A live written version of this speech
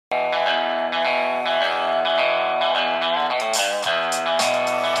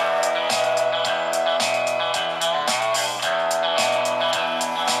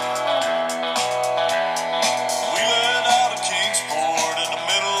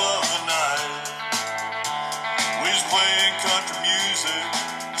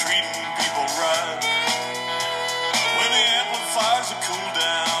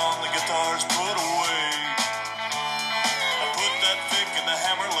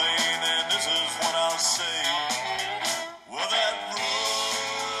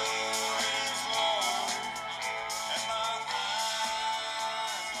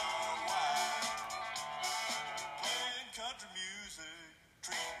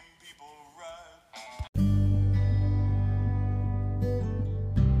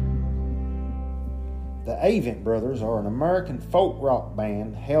Avett Brothers are an American folk rock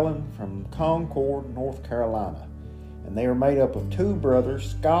band hailing from Concord, North Carolina, and they are made up of two brothers,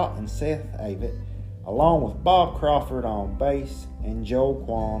 Scott and Seth Avett, along with Bob Crawford on bass and Joe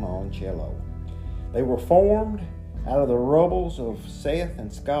Quan on cello. They were formed out of the rubbles of Seth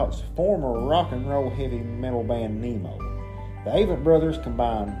and Scott's former rock and roll heavy metal band Nemo. The Avett Brothers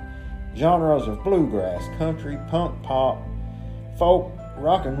combine genres of bluegrass, country, punk, pop, folk,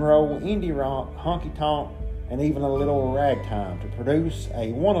 rock and roll, indie rock, honky-tonk, and even a little ragtime to produce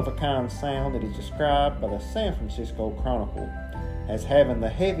a one-of-a-kind sound that is described by the San Francisco Chronicle as having the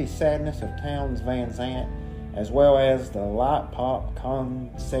heavy sadness of Townes Van Zandt as well as the light pop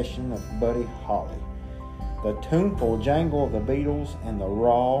concession of Buddy Holly, the tuneful jangle of the Beatles, and the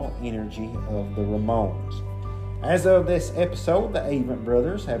raw energy of the Ramones. As of this episode, the Avett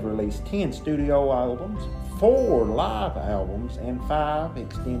Brothers have released 10 studio albums, 4 live albums, and 5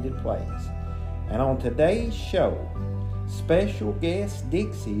 extended plays. And on today's show, special guest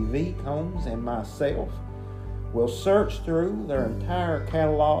Dixie V. Combs and myself will search through their entire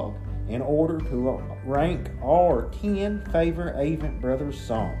catalog in order to rank our 10 favorite Avett Brothers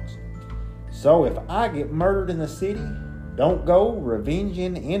songs. So if I get murdered in the city, don't go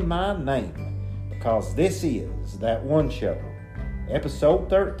revenging in my name, because this is That One Show, episode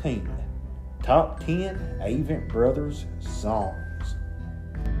 13, Top 10 Avett Brothers Songs.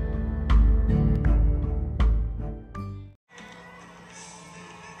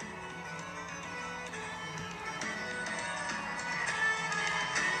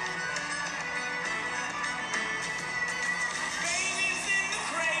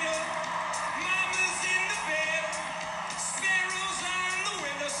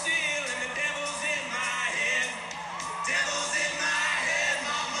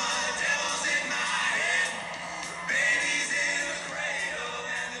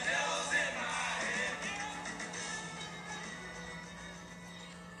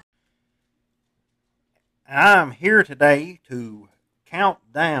 I'm here today to count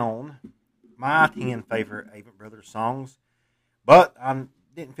down my 10 favorite Avett Brothers songs, but I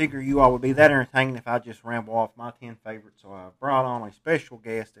didn't figure you all would be that entertained if I just ramble off my 10 favorites, so I brought on a special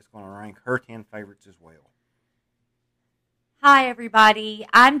guest that's going to rank her 10 favorites as well. Hi, everybody.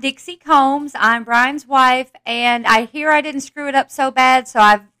 I'm Dixie Combs. I'm Brian's wife, and I hear I didn't screw it up so bad,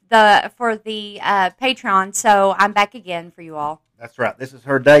 so for the Patreon, so I'm back again for you all. That's right. This is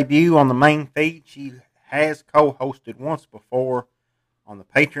her debut on the main feed. She has co-hosted once before on the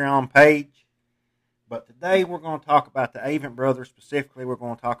Patreon page. But today we're going to talk about the Avett Brothers. Specifically, we're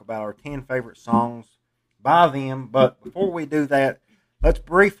going to talk about our 10 favorite songs by them. But before we do that, let's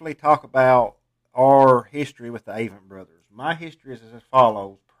briefly talk about our history with the Avett Brothers. My history is as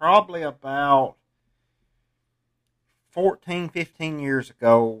follows. Probably about 14, 15 years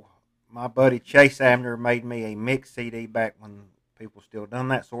ago, my buddy Chase Abner made me a mix CD back when people still done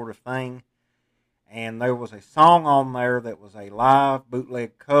that sort of thing. And there was a song on there that was a live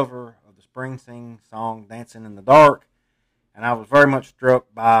bootleg cover of the Springsteen song Dancing in the Dark. And I was very much struck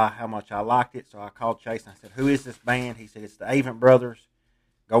by how much I liked it. So I called Chase and I said, "Who is this band?" He said, "It's the Avett Brothers.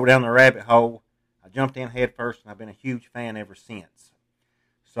 Go down the rabbit hole." I jumped in head first, and I've been a huge fan ever since.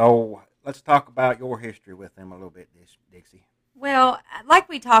 So let's talk about your history with them a little bit, Dixie. Well, like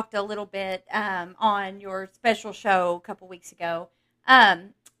we talked a little bit on your special show a couple weeks ago,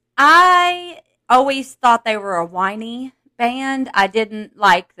 I always thought they were a whiny band. I didn't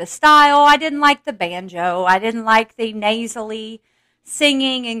like the style. I didn't like the banjo. I didn't like the nasally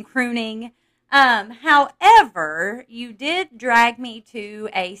singing and crooning. However, you did drag me to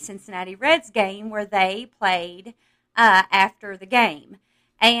a Cincinnati Reds game where they played after the game.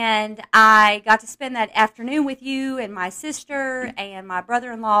 And I got to spend that afternoon with you and my sister and my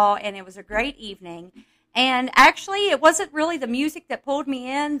brother-in-law, and it was a great evening. And actually, it wasn't really the music that pulled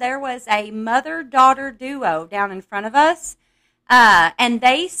me in. There was a mother-daughter duo down in front of us, and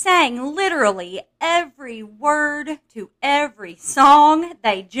they sang literally every word to every song.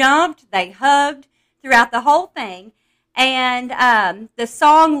 They jumped, they hugged throughout the whole thing. And the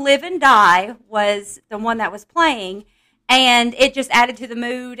song Live and Die was the one that was playing, and it just added to the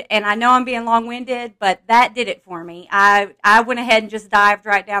mood. And I know I'm being long-winded, but that did it for me. I went ahead and just dived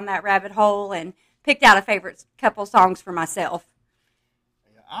right down that rabbit hole and picked out a favorite couple songs for myself.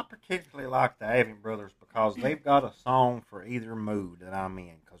 Yeah, I particularly like the Avett Brothers because they've got a song for either mood that I'm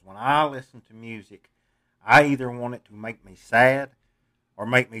in. Because when I listen to music, I either want it to make me sad or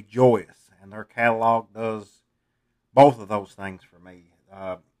make me joyous. And their catalog does both of those things for me.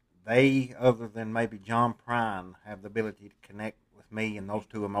 They, other than maybe John Prine, have the ability to connect with me in those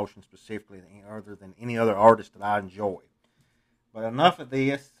two emotions specifically, other than any other artist that I enjoy. But enough of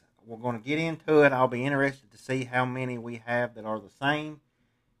this. we're going to get into it. I'll be interested to see how many we have that are the same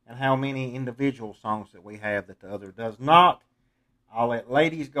and how many individual songs that we have that the other does not. I'll let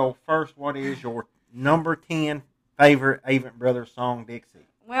ladies go first. What is your number 10 favorite Avett Brothers song, Dixie?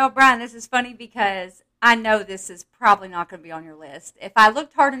 Well, Brian, this is funny because I know this is probably not going to be on your list. If I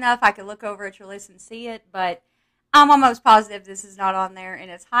looked hard enough, I could look over at your list and see it, but I'm almost positive this is not on there,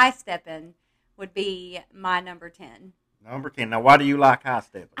 and it's High Steppin' would be my number 10. Number 10. Now, why do you like High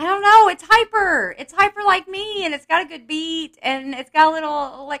Steppin'? I don't know. It's hyper. It's hyper like me, and it's got a good beat, and it's got a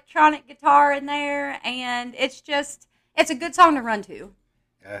little electronic guitar in there, and it's a good song to run to.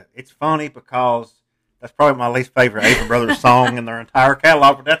 It's funny because that's probably my least favorite Avett Brothers song in their entire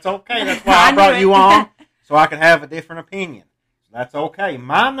catalog, but that's okay. That's why I brought you on, so I could have a different opinion. So that's okay.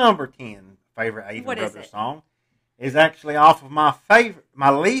 My number 10 favorite Avett Brothers song is actually off of my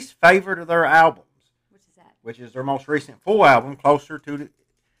least favorite of their albums. Which is that? Which is their most recent full album, Closer to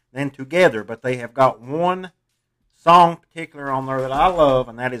Than Together. But they have got one song particular on there that I love,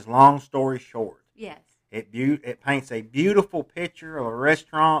 and that is Long Story Short. Yes. It paints a beautiful picture of a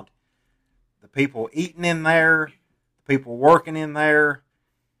restaurant, the people eating in there, the people working in there,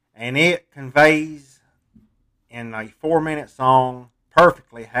 and it conveys in a 4-minute song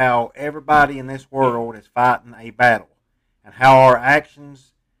perfectly how everybody in this world is fighting a battle and how our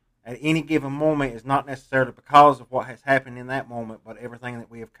actions at any given moment is not necessarily because of what has happened in that moment, but everything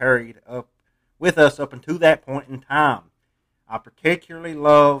that we have carried up with us up until that point in time. I particularly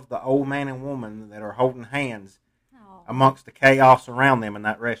love the old man and woman that are holding hands amongst the chaos around them in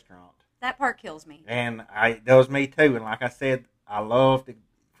that restaurant. That part kills me. And it does me too. And like I said, I love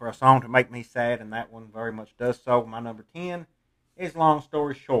for a song to make me sad, and that one very much does so. My number 10 is Long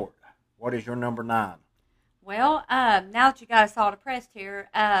Story Short. What is your number 9? Well, now that you got us all depressed here,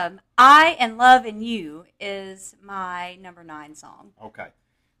 I and Love and You is my number 9 song. Okay.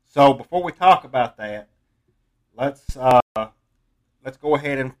 So before we talk about that, let's go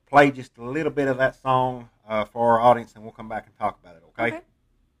ahead and play just a little bit of that song for our audience, and we'll come back and talk about it, okay? Okay.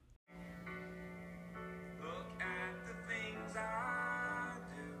 Look at the things I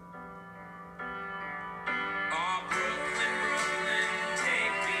do. Oh, Brooklyn, Brooklyn,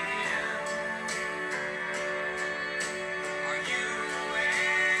 take me in. Are you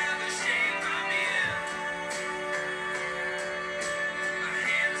aware the shape I'm in? My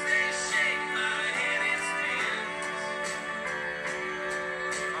hands, they shake, my head, it spins.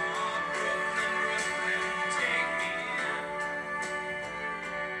 Oh, Brooklyn, Brooklyn, take me in.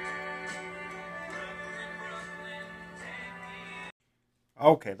 Brooklyn, Brooklyn, take me in.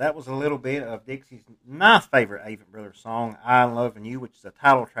 Okay, that was a little bit of Dixie's ninth favorite Avett Brothers song, I'm Loving You, which is the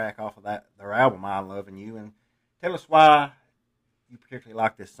title track off of their album, I'm Loving You. And tell us why you particularly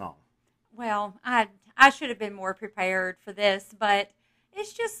like this song. Well, I should have been more prepared for this, but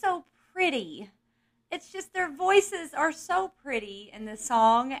it's just so pretty. It's just their voices are so pretty in this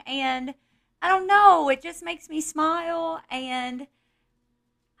song, and I don't know, it just makes me smile, and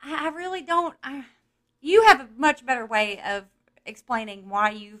I really don't. You have a much better way of explaining why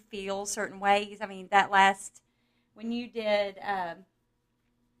you feel certain ways. I mean, when you did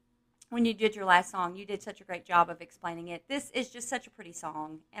your last song, you did such a great job of explaining it. This is just such a pretty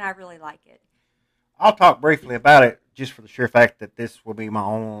song, and I really like it. I'll talk briefly about it just for the sheer fact that this will be my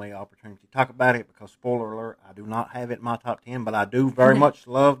only opportunity to talk about it because, spoiler alert, I do not have it in my top 10, but I do very much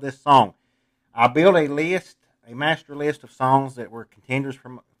love this song. I built a master list of songs that were contenders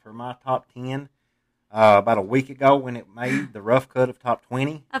for my top 10 about a week ago when it made the rough cut of top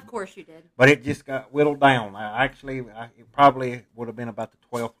 20. Of course you did. But it just got whittled down. It probably would have been about the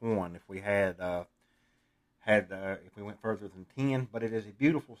 12th one if we if we went further than 10. But it is a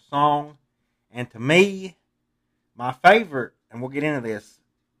beautiful song. And to me, my favorite, and we'll get into this,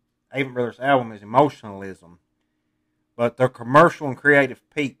 Avett Brothers album is Emotionalism. But their commercial and creative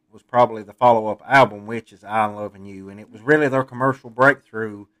peak was probably the follow-up album, which is I'm Loving You. And it was really their commercial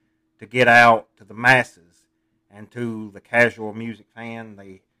breakthrough to get out to the masses and to the casual music fan.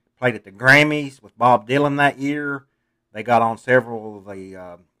 They played at the Grammys with Bob Dylan that year. They got on several of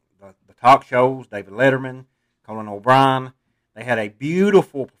the talk shows, David Letterman, Conan O'Brien. They had a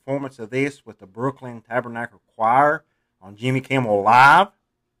beautiful performance of this with the Brooklyn Tabernacle Choir on Jimmy Kimmel Live,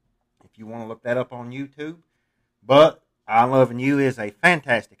 if you want to look that up on YouTube. But I'm Loving You is a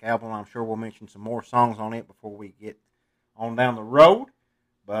fantastic album. I'm sure we'll mention some more songs on it before we get on down the road.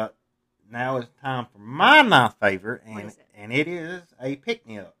 But now it's time for my ninth favorite, and it is a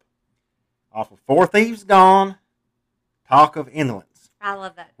pick-me-up off of Four Thieves Gone, Talk of Indolence. I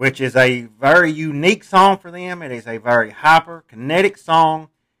love that. Which is a very unique song for them. It is a very hyper, kinetic song.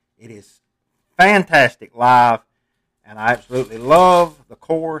 It is fantastic live. and I absolutely love the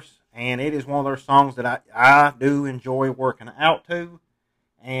chorus. And it is one of those songs that I do enjoy working out to.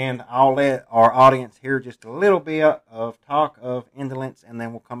 And I'll let our audience hear just a little bit of talk of indolence, and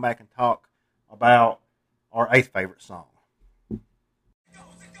then we'll come back and talk about our 8th favorite song.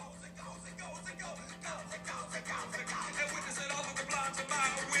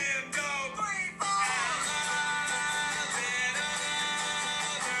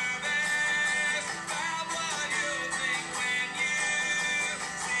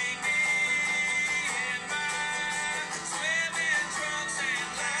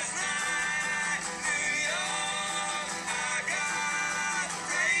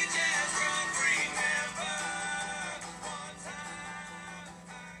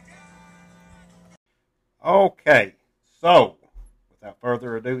 Okay, so without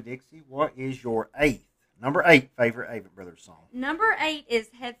further ado, Dixie, what is your number 8 favorite Avett Brothers song? Number 8 is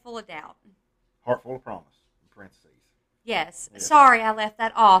Head Full of Doubt. Heart Full of Promise, in parentheses. Yes. Sorry, I left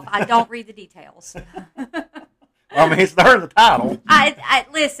that off. I don't read the details. I mean, it's there in the title. I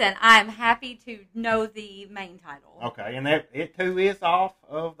listen. I'm happy to know the main title. Okay, and it too is off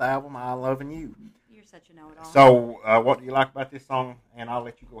of the album "I Lovin' You." You're such a know-it-all. So, what do you like about this song? And I'll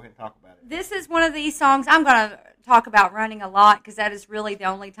let you go ahead and talk about it. This is one of these songs I'm going to talk about running a lot, because that is really the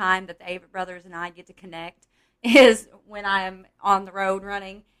only time that the Avett Brothers and I get to connect, is when I am on the road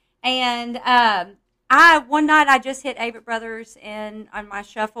running. And one night I just hit Avett Brothers on my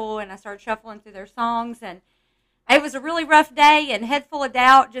shuffle, and I started shuffling through their songs, and it was a really rough day, and Head Full of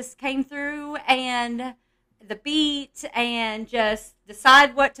Doubt just came through, and the beat, and just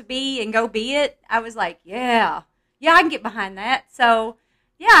decide what to be and go be it. I was like, yeah, I can get behind that. So,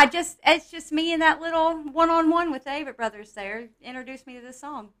 yeah, it's just me and that little one-on-one with the Avett Brothers there introduced me to this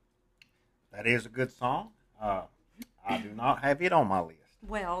song. That is a good song. I do not have it on my list.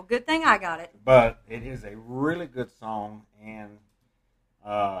 Well, good thing I got it. But it is a really good song, and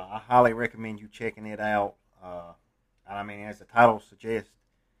I highly recommend you checking it out. I mean, as the title suggests,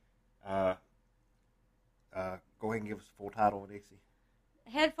 go ahead and give us the full title, Dixie.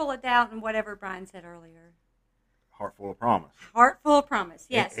 Head Full of Doubt and whatever Brian said earlier. Heart Full of Promise. Heart Full of Promise,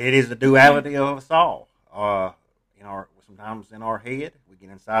 yes. It is the duality of us all. Sometimes in our head, we get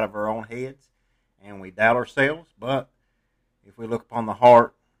inside of our own heads, and we doubt ourselves. But if we look upon the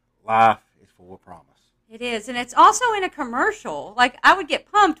heart, life is full of promise. It is, and it's also in a commercial. Like, I would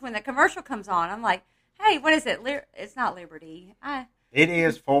get pumped when the commercial comes on. I'm like, hey, what is it? It's not Liberty. It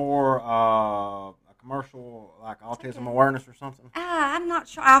is for a commercial, like autism awareness or something. I'm not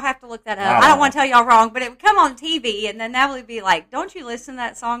sure. I'll have to look that up. I don't want to tell y'all wrong, but it would come on TV, and then that would be like, don't you listen to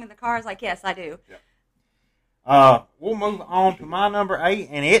that song in the car? I was like, yes, I do. Yeah. We'll move on to my number 8,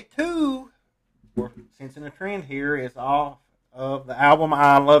 and it too, we're sensing a trend here, is off of the album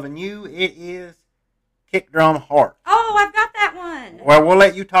 "I Lovin' You." It is Kick Drum Heart. Oh, I've got that one. Well, we'll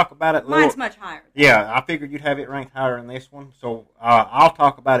let you talk about it. Mine's much higher. Yeah, I figured you'd have it ranked higher than this one, so I'll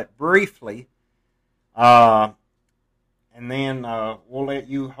talk about it briefly, and then we'll let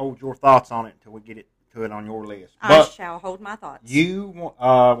you hold your thoughts on it until we get it to it on your list. I shall hold my thoughts.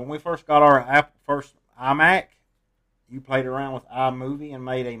 When we first got our first iMac, you played around with iMovie and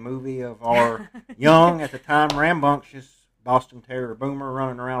made a movie of our young, at the time, rambunctious Boston Terrier Boomer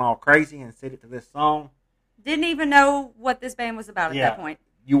running around all crazy, and set it to this song. Didn't even know what this band was about at that point.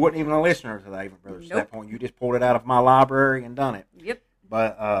 You weren't even a listener to the Avett Brothers at that point. You just pulled it out of my library and done it. Yep.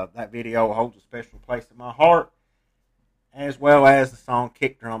 But that video holds a special place in my heart, as well as the song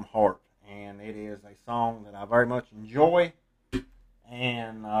Kick Drum Heart. And it is a song that I very much enjoy.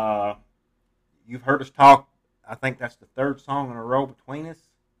 And you've heard us talk, I think that's the 3rd song in a row between us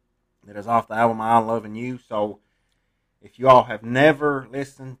that is off the album "I Lovin' You." So if you all have never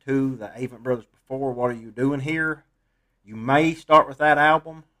listened to the Avett Brothers before, what are you doing here? You may start with that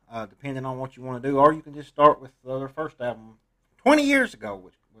album, depending on what you want to do, or you can just start with their first album 20 years ago,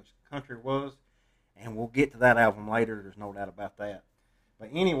 which Country was, and we'll get to that album later. There's no doubt about that. But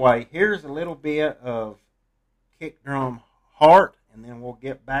anyway, here's a little bit of Kick Drum Heart, and then we'll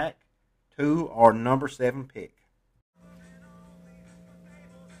get back to our number 7 pick.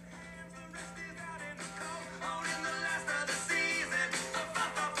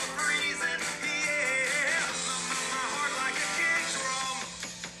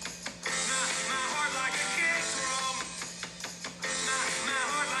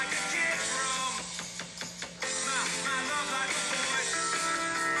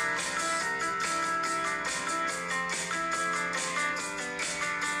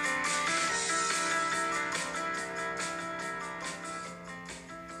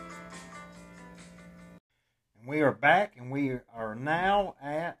 We are back, and we are now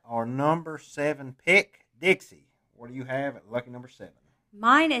at our number 7 pick. Dixie, what do you have at lucky number 7?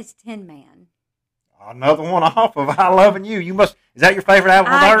 Mine is Tin Man. Another one off of I Loving You. You must. Is that your favorite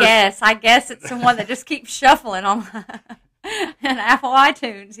album of hers? I guess it's the one that just keeps shuffling on and Apple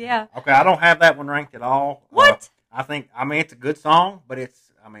iTunes. Yeah. Okay, I don't have that one ranked at all. What? I mean, it's a good song, but it's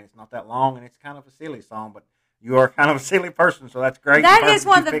not that long, and it's kind of a silly song. But you are kind of a silly person, so that's great. That is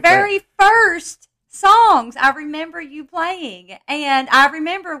one of the very first songs I remember you playing, and I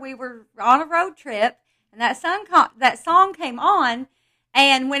remember we were on a road trip, and that song came on.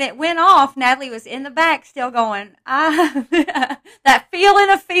 And when it went off, Natalie was in the back still going, that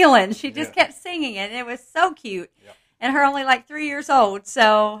feeling. She just kept singing it. And it was so cute. Yep. And her only like 3 years old.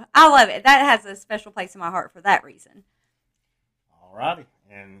 So I love it. That has a special place in my heart for that reason. All righty.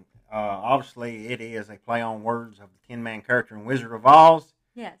 And obviously it is a play on words of the Tin Man character in Wizard of Oz.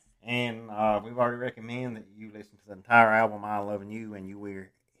 Yes. And we've already recommended that you listen to the entire album, I Loving You, and you will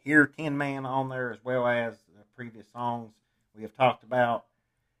hear Tin Man on there as well as the previous songs we have talked about.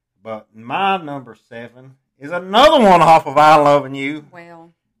 But my number 7 is another one off of I Loving You,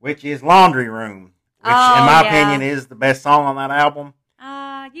 which is Laundry Room, which in my opinion is the best song on that album.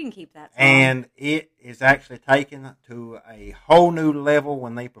 You can keep that song. And it is actually taken to a whole new level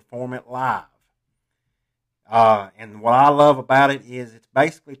when they perform it live. And what I love about it is it's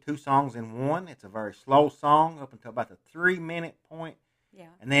basically 2 songs in one. It's a very slow song up until about the 3-minute point. Yeah.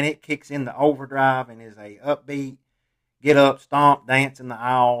 And then it kicks into overdrive and is a upbeat, get up, stomp, dance in the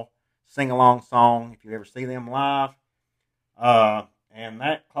aisle, sing-along song if you ever see them live. And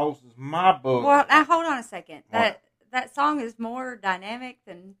that closes my book. Well, now hold on a second. That song is more dynamic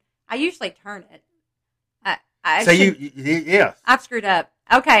than... I usually turn it. Yes. I've screwed up.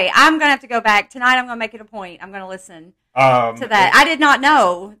 Okay, I'm going to have to go back. Tonight I'm going to make it a point. I'm going to listen to that. I did not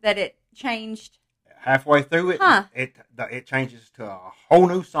know that it changed. Halfway through it, it changes to a whole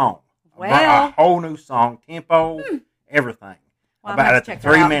new song. Well, a whole new song, tempo, everything. Well, about at the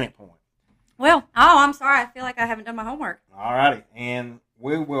 3-minute point. Well, I'm sorry. I feel like I haven't done my homework. All righty. And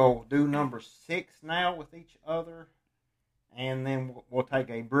we will do number 6 now with each other. And then we'll take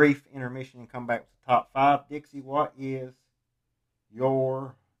a brief intermission and come back with the top 5. Dixie, what is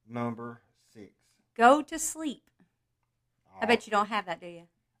your number 6? Go to Sleep. I bet you don't have that, do you?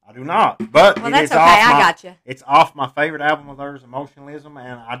 I do not. But well, that's okay. I got you. It's off my favorite album of theirs, Emotionalism,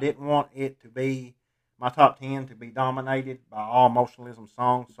 and I didn't want it to be my top 10 to be dominated by all Emotionalism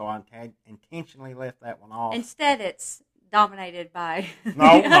songs, so I intentionally left that one off. Instead, it's dominated by No,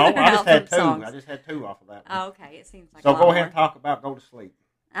 I just had 2. Songs. I just had 2 off of that one. Oh, okay. It seems like so a lot go ahead more. and talk about Go to Sleep.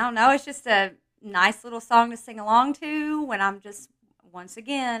 I don't know. It's just a nice little song to sing along to when I'm just, once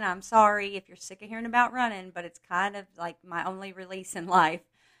again, I'm sorry if you're sick of hearing about running, but it's kind of like my only release in life.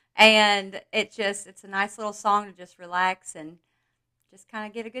 And it's a nice little song to just relax and just kind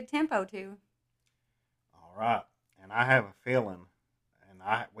of get a good tempo to. All right. And I have a feeling, and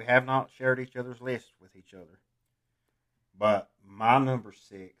we have not shared each other's lists with each other, but my number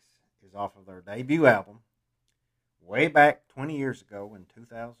 6 is off of their debut album way back 20 years ago in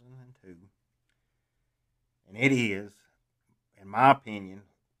 2002. And it is, in my opinion,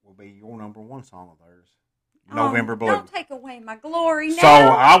 will be your number 1 song of theirs, November Blue. Don't take away my glory now. So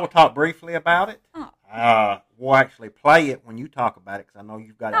I will talk briefly about it. Oh. We'll actually play it when you talk about it because I know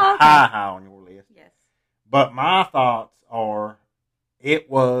you've got it okay. high on your list. Yes. But my thoughts are it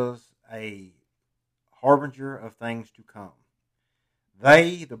was a harbinger of things to come.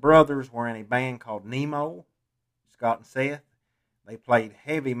 They, the brothers, were in a band called Nemo, Scott and Seth. They played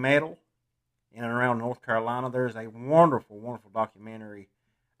heavy metal in and around North Carolina. There's a wonderful, wonderful documentary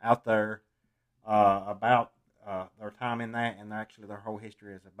out there about their time in that and actually their whole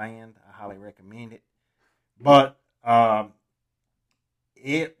history as a band. I highly recommend it. But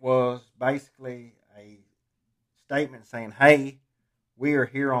it was basically a statement saying, hey, we are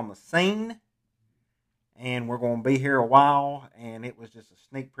here on the scene and we're going to be here a while. And it was just a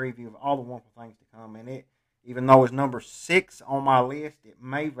sneak preview of all the wonderful things to come. And it, even though it's number 6 on my list, it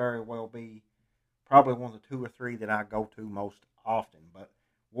may very well be probably one of the 2 or 3 that I go to most often. But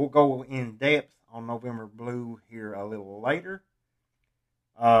we'll go in depth on November Blue here a little later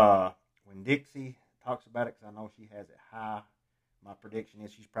when Dixie talks about it, because I know she has it high. My prediction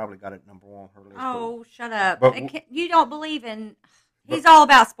is she's probably got it number 1 on her list. Oh, shut up. But you don't believe in... He's all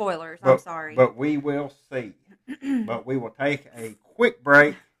about spoilers. I'm sorry. But we will see. But we will take a quick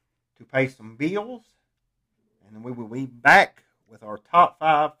break to pay some bills, and then we will be back with our top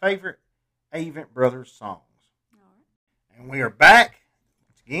 5 favorite Avett Brothers songs. All right. And we are back.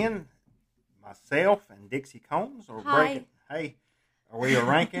 Once again, myself and Dixie Combs are Hi. we are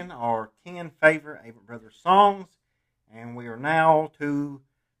ranking our 10 favorite Avett Brothers songs, and we are now to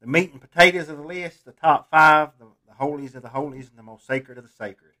the meat and potatoes of the list, the top 5, the the holies of the holies and the most sacred of the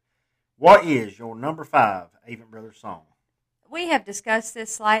sacred. What is your number 5 Avett Brothers song? We have discussed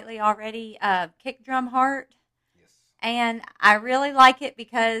this slightly already. Kick Drum Heart. Yes. And I really like it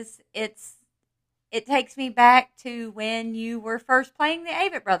because it takes me back to when you were first playing the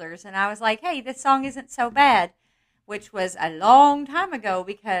Avett Brothers, and I was like, hey, this song isn't so bad, which was a long time ago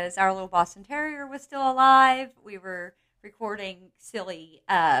because our little Boston Terrier was still alive. We were recording silly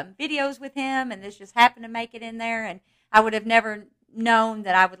videos with him, and this just happened to make it in there, and I would have never known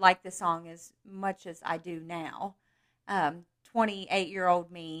that I would like this song as much as I do now.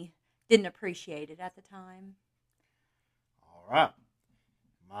 28-year-old me didn't appreciate it at the time. All right.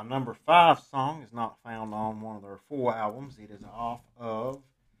 My number 5 song is not found on one of their full albums. It is off of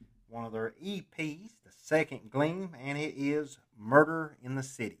one of their EPs, The Second Gleam, and it is Murder in the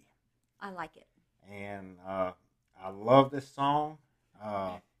City. I like it. And I love this song.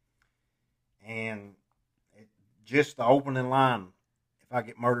 And just the opening line, if I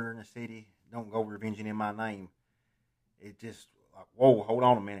get murdered in the city, don't go revenging in my name. It just, like, whoa, hold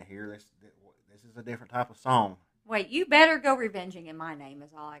on a minute here. This is a different type of song. Wait, you better go revenging in my name is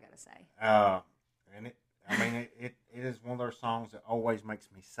all I got to say. And it is one of those songs that always makes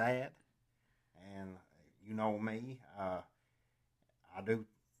me sad. And you know me, I do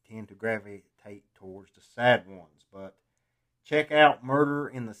tend to gravitate towards the sad ones. But check out Murder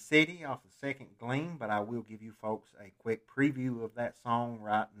in the City off the Second Gleam. But I will give you folks a quick preview of that song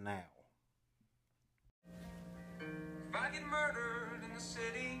right now. If I get murdered in the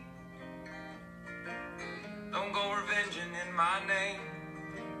city, don't go revenging in my name.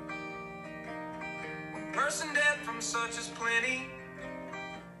 One person dead from such as plenty,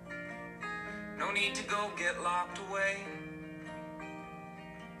 no need to go get locked away.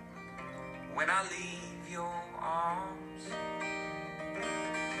 When I leave your arms,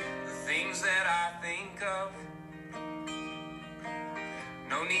 the things that I think of,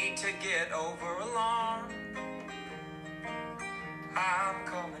 no need to get over alarmed. I'm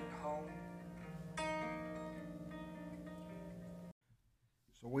coming home.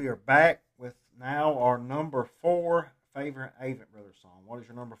 So we are back with now our number 4 favorite Avett Brothers song. What is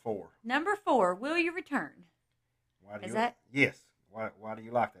your number 4? Number 4, Will You Return? Yes. Why do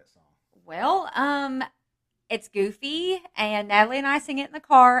you like that song? Well, it's goofy, and Natalie and I sing it in the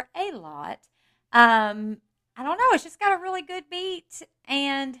car a lot. I don't know, it's just got a really good beat,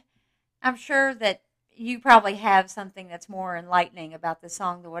 and I'm sure that you probably have something that's more enlightening about this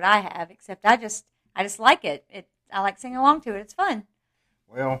song than what I have, except I just like it. I like singing along to it. It's fun.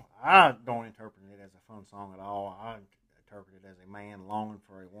 Well, I don't interpret it as a fun song at all. I interpret it as a man longing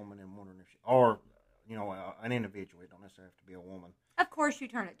for a woman and wondering if she, or, an individual. It don't necessarily have to be a woman. Of course you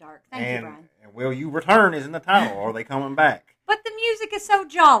turn it dark. Thank you, Brian. And Will You Return is in the title. Are they coming back? But the music is so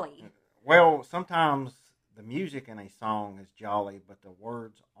jolly. Well, sometimes the music in a song is jolly, but the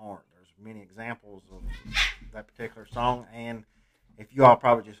words aren't. There's many examples of that particular song, and if you all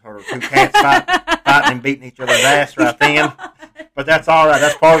probably just heard 2 cats fighting and beating each other's ass right then, but that's all right.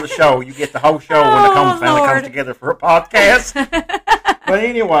 That's part of the show. You get the whole show when the Combs family comes together for a podcast. But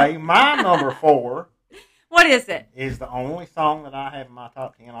anyway, my number 4. What is it? Is the only song that I have in my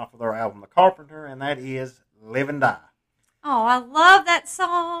top 10 off of their album, The Carpenter, and that is Live and Die. Oh, I love that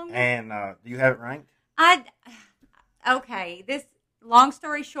song. And do you have it ranked? Okay, this, long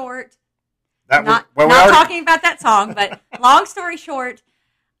story short, Not talking about that song, but long story short,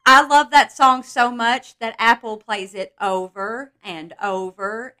 I love that song so much that Apple plays it over and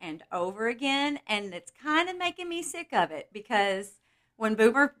over and over again, and it's kind of making me sick of it because when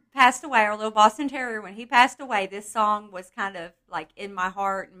Boomer passed away, our little Boston Terrier, when he passed away, this song was kind of like in my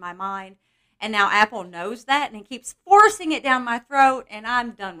heart and my mind, and now Apple knows that, and he keeps forcing it down my throat, and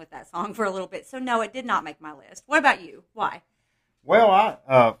I'm done with that song for a little bit. So no, it did not make my list. What about you? Why? Well,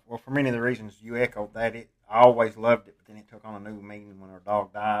 for many of the reasons you echoed that, I always loved it, but then it took on a new meaning when our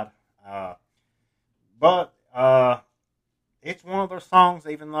dog died. But it's one of those songs,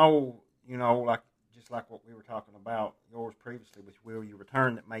 even though, just like what we were talking about, yours previously, with Will You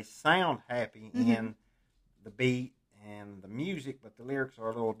Return, that may sound happy in the beat and the music, but the lyrics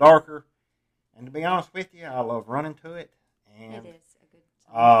are a little darker. And to be honest with you, I love running to it. And it is a good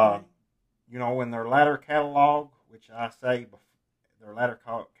song. In their latter catalog, which I say their latter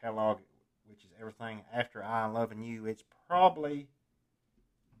catalog, which is everything after I Am Loving You, it's probably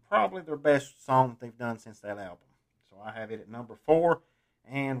their best song that they've done since that album. So I have it at number 4,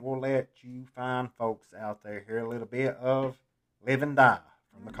 and we'll let you fine folks out there hear a little bit of Live and Die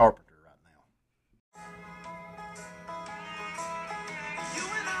from The Carpenter right now. You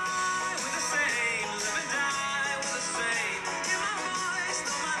and I, we're the same. Live and die, we're the same. Hear my voice,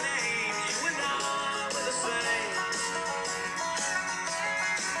 know my name. You and I, we're the same.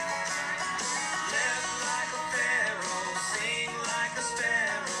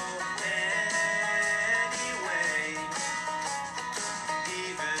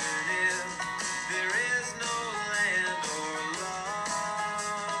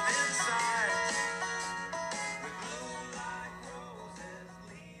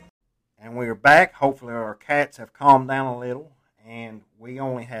 back. Hopefully our cats have calmed down a little. And we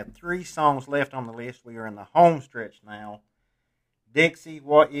only have 3 songs left on the list. We are in the home stretch now. Dixie,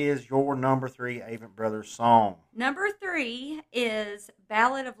 what is your number 3 Avett Brothers song? Number 3 is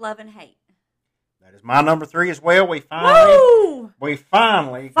Ballad of Love and Hate. That is my number 3 as well. We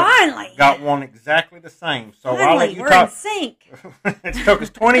finally got one exactly the same. So I'll let you we're talk. In sync. It took us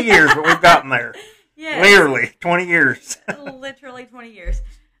 20 years, but we've gotten there. Yes. Literally 20 years. Literally 20 years.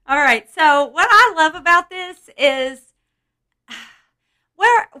 All right. So what I love about this is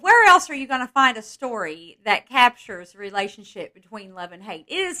where else are you going to find a story that captures the relationship between love and hate?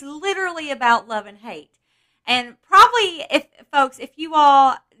 It is literally about love and hate. And probably, if you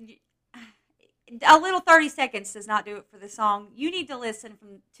all, a little 30 seconds does not do it for the song. You need to listen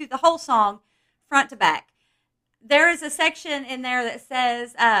to the whole song front to back. There is a section in there that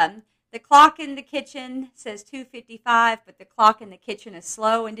says, the clock in the kitchen says 2:55, but the clock in the kitchen is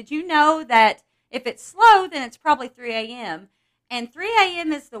slow. And did you know that if it's slow, then it's probably 3 a.m., and 3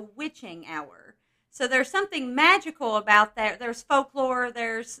 a.m. is the witching hour. So there's something magical about that. There's folklore,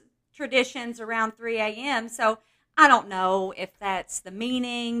 there's traditions around 3 a.m. So I don't know if that's the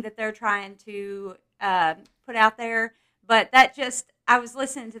meaning that they're trying to put out there. But I was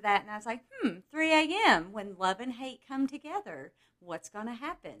listening to that and I was like, 3 a.m. when love and hate come together. What's going to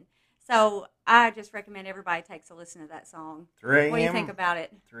happen? So I just recommend everybody takes a listen to that song. 3 a.m. What do you think about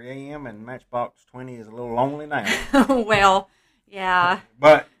it? 3 a.m. and Matchbox 20 is a little lonely now. Well, yeah.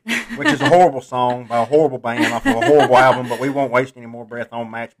 But, which is a horrible song by a horrible band off of a horrible album, but we won't waste any more breath on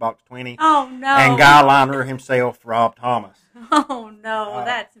Matchbox 20. Oh, no. And Guy Liner himself, Rob Thomas. Oh, no,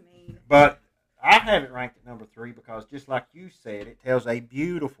 that's mean. But I have it ranked at number 3 because just like you said, it tells a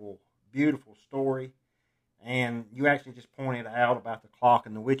beautiful, beautiful story. And you actually just pointed out about the clock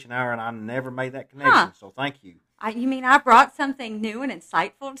and the witching hour, and I never made that connection, so thank you. You mean I brought something new and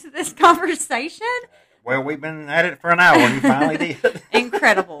insightful to this conversation? Well, we've been at it for an hour, and you finally did.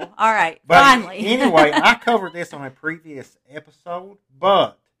 Incredible. All right, but finally. Anyway, I covered this on a previous episode,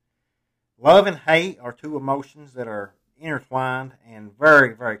 but love and hate are 2 emotions that are intertwined and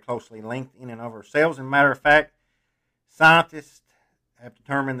very, very closely linked in and of ourselves. As a matter of fact, scientists have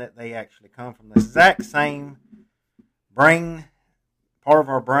determined that they actually come from the exact same brain, part of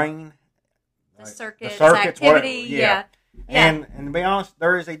our brain. The circuits whatever, activity, yeah. And to be honest,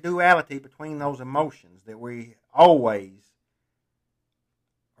 there is a duality between those emotions that we always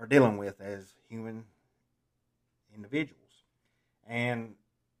are dealing with as human individuals. And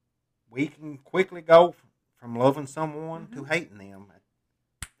we can quickly go from loving someone to hating them at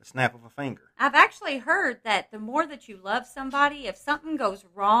the snap of a finger. I've actually heard that the more that you love somebody, if something goes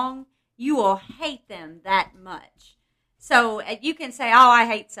wrong, you will hate them that much. So you can say, oh, I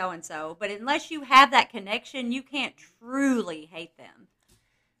hate so-and-so, but unless you have that connection, you can't truly hate them.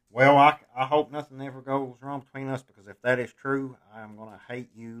 Well, I hope nothing ever goes wrong between us, because if that is true, I'm going to hate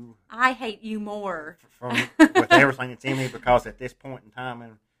you. I hate you more. With everything that's in me, because at this point in time,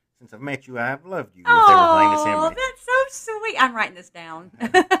 and since I've met you, I've loved you with everything that's in me. Oh, that's so sweet. I'm writing this down.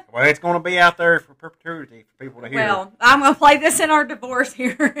 Well, it's going to be out there for perpetuity for people to hear. Well, I'm going to play this in our divorce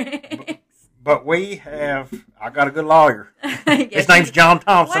hearing. But I got a good lawyer. Yes, his name's John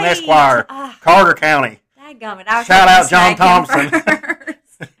Thompson, Wait. Esquire, Carter County. Dadgummit. Shout out John Thompson.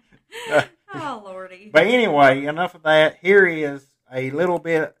 Oh, Lordy. But anyway, enough of that. Here is a little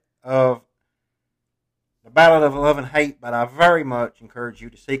bit of the Ballad of Love and Hate, but I very much encourage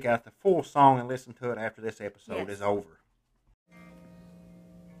you to seek out the full song and listen to it after this episode is over.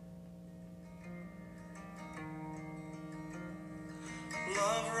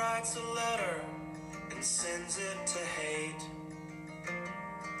 Love writes a letter and sends it to hate.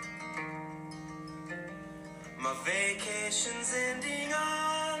 My vacation's ending,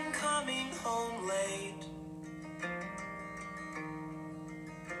 I'm coming home late.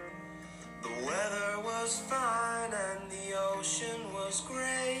 The weather was fine and the ocean was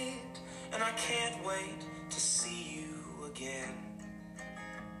great, and I can't wait to see you again.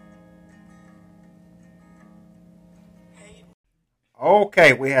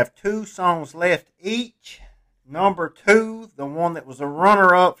 Okay, we have 2 songs left each. Number 2, the one that was a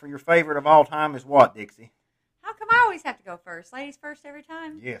runner-up for your favorite of all time, is what, Dixie? How come I always have to go first? Ladies first every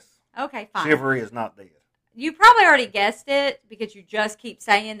time? Yes. Okay, fine. Chivalry is not dead. You probably already guessed it because you just keep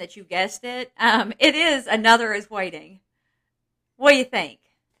saying that you guessed it. It is Another Is Waiting. What do you think?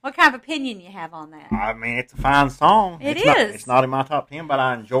 What kind of opinion you have on that? I mean, it's a fine song. It's not in my top 10, but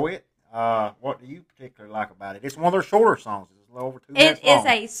I enjoy it. What do you particularly like about it? It's one of their shorter songs. It's a little over 2 minutes long. It is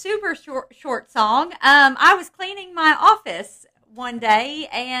a super short song. I was cleaning my office one day,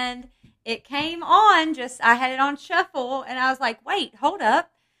 and it came on. I had it on shuffle, and I was like, wait, hold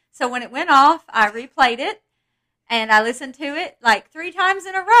up. So when it went off, I replayed it, and I listened to it like 3 times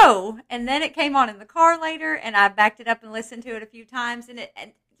in a row. And then it came on in the car later, and I backed it up and listened to it a few times. And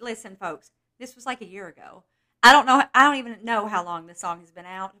listen, folks, this was like a year ago. I don't even know how long this song has been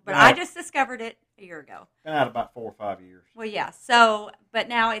out, but I just discovered it a year ago. Been out about 4 or 5 years. Well, yeah. So, but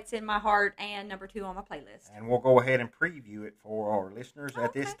now it's in my heart and number 2 on my playlist. And we'll go ahead and preview it for our listeners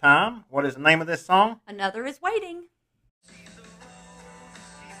at this time. What is the name of this song? Another Is Waiting.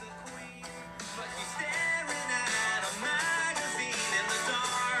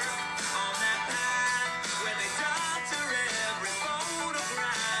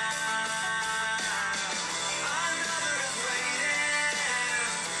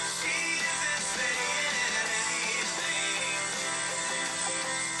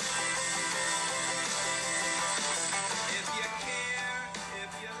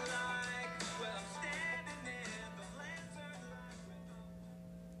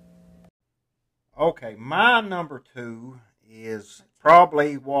 Okay, my number 2 is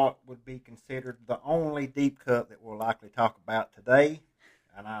probably what would be considered the only deep cut that we'll likely talk about today.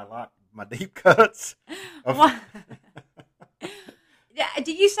 And I like my deep cuts.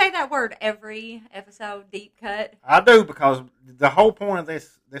 Do you say that word every episode, deep cut? I do, because the whole point of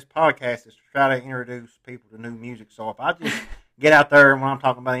this podcast is to try to introduce people to new music. So if I just get out there and when I'm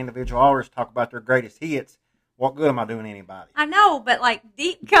talking about individual artists, talk about their greatest hits, what good am I doing anybody? I know, but like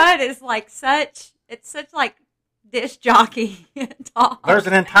deep cut is like such like disc jockey talk. There's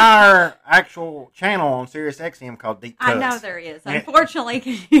an entire actual channel on Sirius XM called Deep Cuts. I know there is. Unfortunately,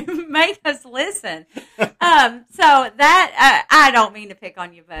 because you make us listen. So that I don't mean to pick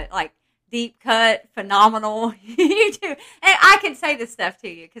on you, but like deep cut, phenomenal. You do, and I can say this stuff to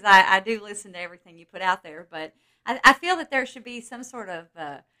you because I do listen to everything you put out there. But I feel that there should be some sort of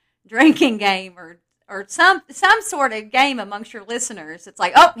drinking game or some sort of game amongst your listeners. It's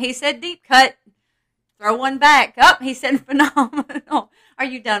like, oh, he said deep cut. Throw one back. Oh, he said phenomenal. Are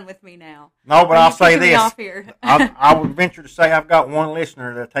you done with me now? No, but I'll say this. Off here? I would venture to say I've got one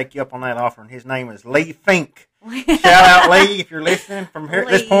listener that'll take you up on that offer, and his name is Lee Fink. Shout out, Lee, if you're listening from here,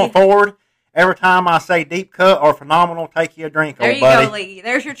 this point forward. Every time I say deep cut or phenomenal, take you a drink, there old buddy. There you go, Lee.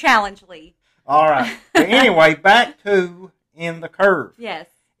 There's your challenge, Lee. All right. But anyway, back to In the Curve. Yes.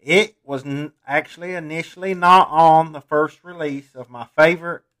 It was actually initially not on the first release of my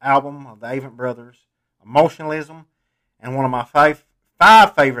favorite album of the Avett Brothers, Emotionalism, and one of my five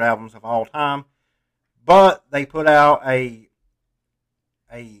favorite albums of all time. But they put out a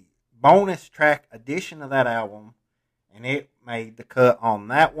bonus track edition of that album, and it made the cut on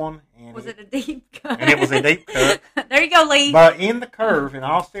that one. And was it a deep cut? And it was a deep cut. There you go, Lee. But In the Curve, in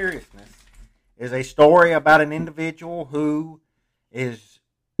all seriousness, is a story about an individual who is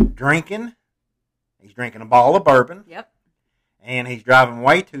drinking. He's drinking a bottle of bourbon. Yep. And he's driving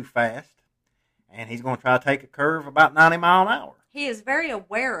way too fast. And he's going to try to take a curve about 90 miles an hour. He is very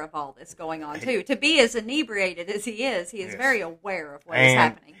aware of all this going on, too. To be as inebriated as he is Yes. very aware of what is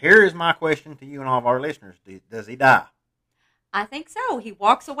happening. Here is my question to you and all of our listeners. Does he die? I think so. He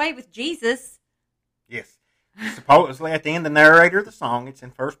walks away with Jesus. Yes. Supposedly, at the end, the narrator of the song, it's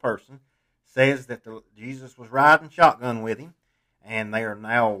in first person, says that Jesus was riding shotgun with him, and they are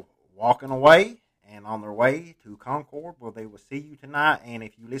now walking away and on their way to Concord, where they will see you tonight. And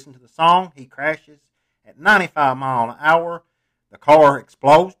if you listen to the song, he crashes at 95 miles an hour. The car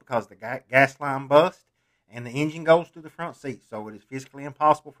explodes because the gas line busts, and the engine goes through the front seat. So it is physically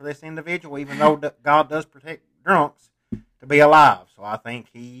impossible for this individual, even though God does protect drunks, to be alive. So I think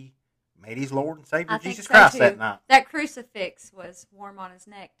he made his Lord and Savior Jesus Christ that night. That crucifix was warm on his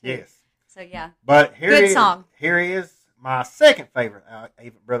neck, too. Yes. So, yeah. But good song. Here is my second favorite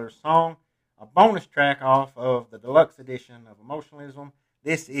Avett Brothers song, a bonus track off of the deluxe edition of Emotionalism.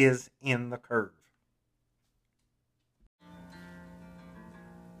 This is In the Curve.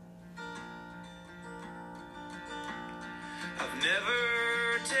 I've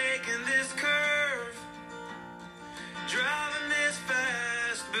never taken this curve, driving this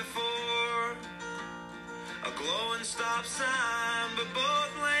fast before. A glowing stop sign, but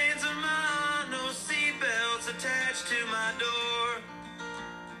both lanes are mine. No seatbelts attached to my door.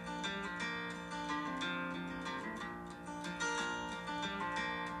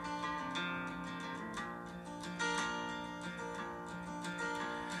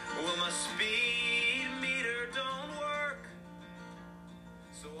 Well, my speed meter don't work,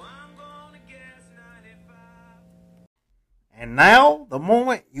 so I'm gonna guess 95. And now, the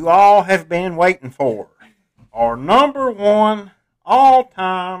moment you all have been waiting for. Our number one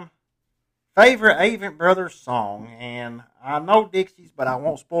all-time favorite Avett Brothers song. And I know Dixie's, but I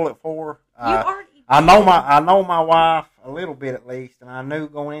won't spoil it for her. You already... I know my wife a little bit at least, and I knew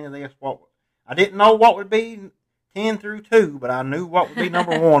going into this I didn't know what would be 10 through 2, but I knew what would be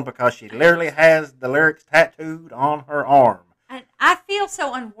number 1 because she literally has the lyrics tattooed on her arm. And I feel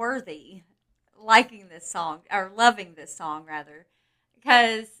so unworthy liking this song, or loving this song rather,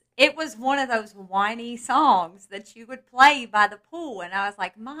 because it was one of those whiny songs that you would play by the pool, and I was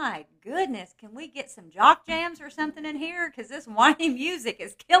like, my goodness, can we get some jock jams or something in here? Because this whiny music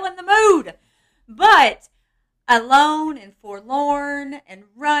is killing the mood. But alone and forlorn and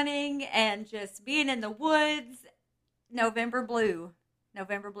running and just being in the woods, November Blue.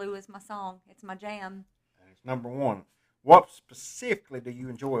 November Blue is my song. It's my jam. And it's number 1. What specifically do you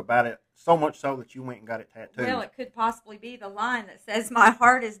enjoy about it, so much so that you went and got it tattooed? Well, it could possibly be the line that says, my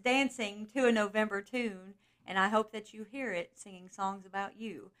heart is dancing to a November tune, and I hope that you hear it singing songs about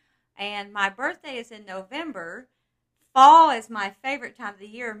you. And my birthday is in November. Fall is my favorite time of the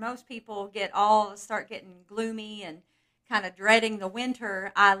year. Most people start getting gloomy and kind of dreading the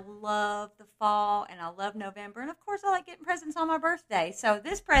winter. I love the fall, and I love November. And, of course, I like getting presents on my birthday. So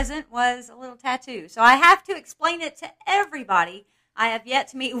this present was a little tattoo. So I have to explain it to everybody. I have yet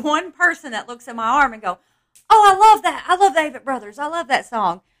to meet one person that looks at my arm and go, oh, I love that. I love the Avett Brothers. I love that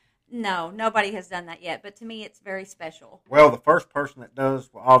song. No, nobody has done that yet. But to me, it's very special. Well, the first person that does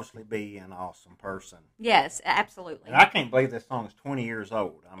will obviously be an awesome person. Yes, absolutely. And I can't believe this song is 20 years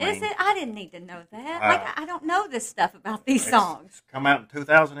old. Is it? I didn't need to know that. I don't know this stuff about these songs. It's come out in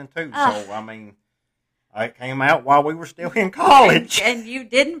 2002, so, I mean, it came out while we were still in college. And you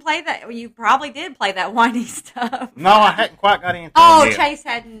didn't play that. You probably did play that whiny stuff. No, I hadn't quite got into it yet. Chase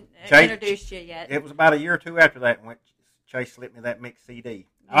hadn't introduced you yet. It was about a year or two after that when Chase slipped me that mixed CD.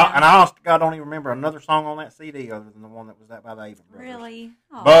 Yeah. And I honest to God don't even remember another song on that CD other than the one that was that by the Avett Brothers. Really?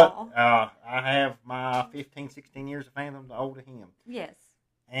 Aww. But I have my 15, 16 years of fandom to owe to him. Yes.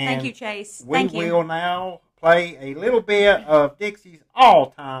 And thank you, Chase. We will now play a little bit of Dixie's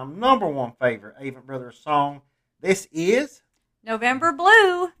all-time number 1 favorite Avett Brothers song. This is November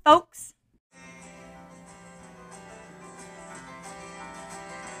Blue, folks.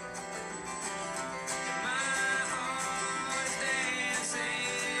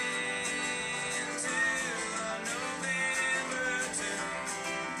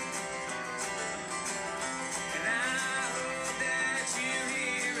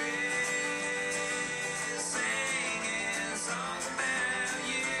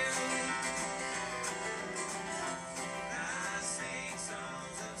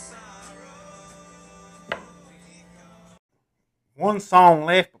 one song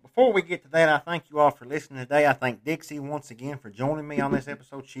left, but before we get to that, I thank you all for listening today. I thank Dixie once again for joining me on this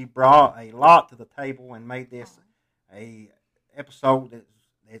episode. She brought a lot to the table and made this a episode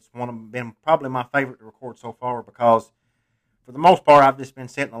that's been probably my favorite to record so far, because for the most part I've just been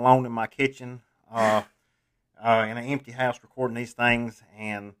sitting alone in my kitchen in an empty house recording these things,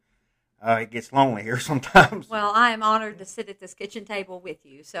 and it gets lonely here sometimes. Well, I am honored to sit at this kitchen table with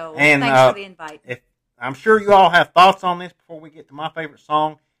you, so thanks for the invite. I'm sure you all have thoughts on this before we get to my favorite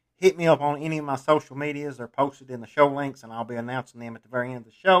song. Hit me up on any of my social medias. They're posted in the show links, and I'll be announcing them at the very end of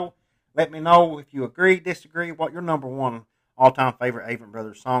the show. Let me know if you agree, disagree, what your number 1 all-time favorite Avett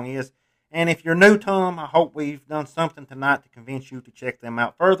Brothers song is. And if you're new to them, I hope we've done something tonight to convince you to check them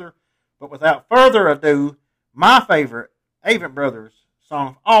out further. But without further ado, my favorite Avett Brothers song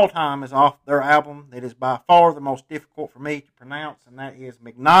of all time is off their album that is by far the most difficult for me to pronounce, and that is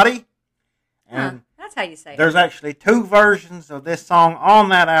Mignotti. And that's how you say it. There's actually 2 versions of this song on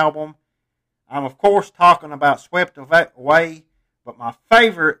that album. I'm, of course, talking about Swept Away, but my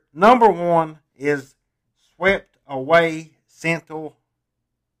favorite, number 1, is Swept Away Sentimental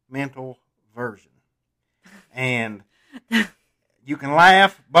version. And you can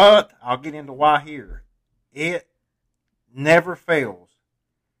laugh, but I'll get into why here. It never fails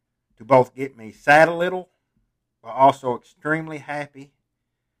to both get me sad a little, but also extremely happy.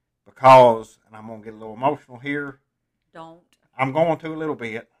 Because, and I'm going to get a little emotional here. Don't. I'm going to a little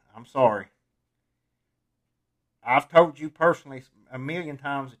bit. I'm sorry. I've told you personally a million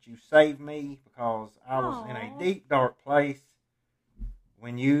times that you saved me, because I was in a deep, dark place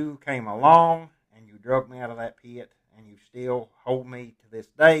when you came along and you drug me out of that pit, and you still hold me to this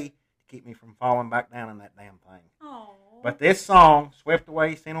day to keep me from falling back down in that damn thing. Aww. But this song, Swept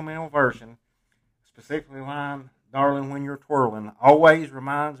Away Sentimental version, specifically line, "Darling, when you're twirling," always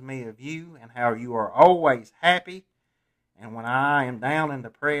reminds me of you and how you are always happy. And when I am down and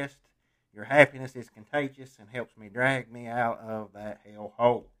depressed, your happiness is contagious and helps me drag me out of that hell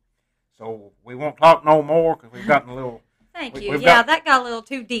hole. So we won't talk no more, because we've gotten a little... Thank you. That got a little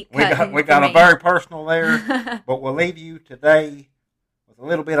too deep. We got a very personal there. But we'll leave you today with a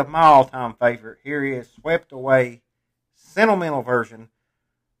little bit of my all-time favorite. Here is Swept Away, sentimental version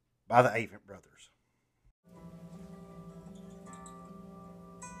by the Avett Brothers.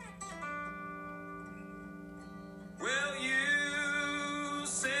 Well, you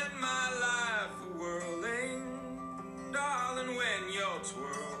set my life whirling, darling, when you're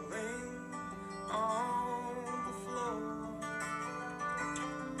twirling on the floor.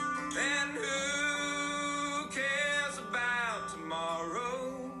 And who cares about tomorrow?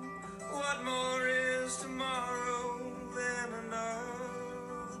 What more is tomorrow than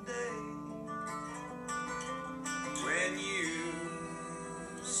another day? When you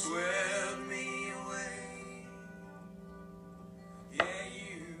swept me away. Yeah,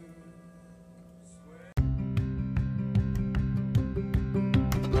 you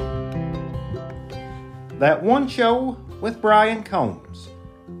That One Show with Brian Combs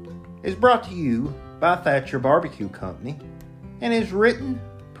is brought to you by Thatcher Barbecue Company and is written,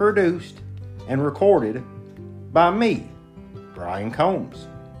 produced, and recorded by me, Brian Combs.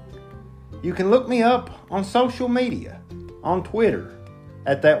 You can look me up on social media, on Twitter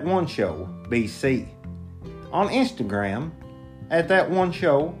at That One Show BC, on Instagram at That One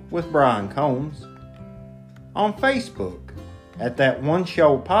Show with Brian Combs, on Facebook at That One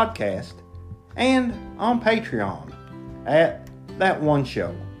Show Podcast, and on Patreon at That One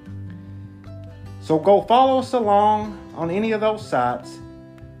Show. So go follow us along on any of those sites,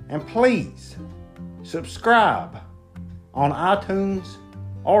 and please subscribe on iTunes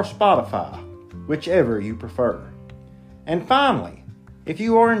or Spotify, whichever you prefer. And finally, if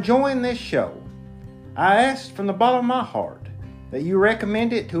you are enjoying this show, I ask from the bottom of my heart that you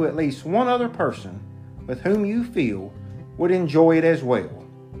recommend it to at least one other person with whom you feel would enjoy it as well.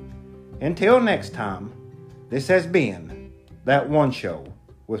 Until next time, this has been That One Show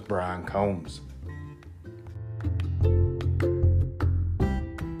with Brian Combs.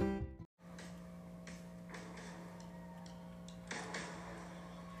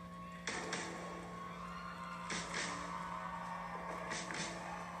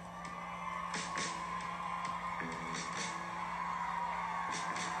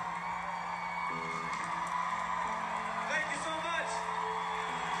 Thank you so much.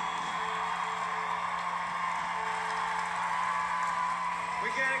 We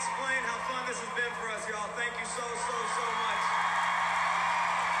can't explain how fun this has been for us, y'all. Thank you so much.